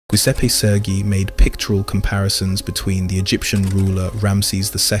Giuseppe Sergi made pictorial comparisons between the Egyptian ruler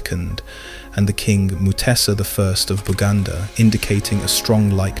Ramses II and the king Mutesa I of Buganda, indicating a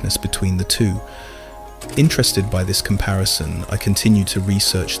strong likeness between the two. Interested by this comparison, I continued to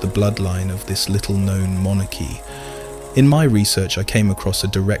research the bloodline of this little-known monarchy. In my research, I came across a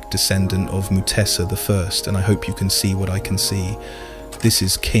direct descendant of Mutesa I, and I hope you can see what I can see. This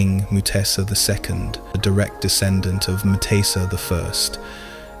is King Mutesa II, a direct descendant of Mutesa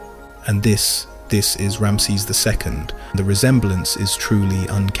I. And this is Ramses II. The resemblance is truly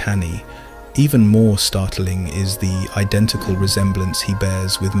uncanny. Even more startling is the identical resemblance he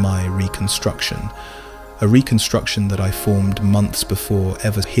bears with my reconstruction. A reconstruction that I formed months before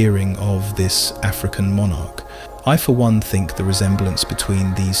ever hearing of this African monarch. I for one think the resemblance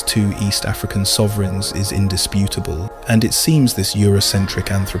between these two East African sovereigns is indisputable, and it seems this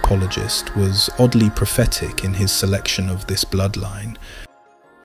Eurocentric anthropologist was oddly prophetic in his selection of this bloodline.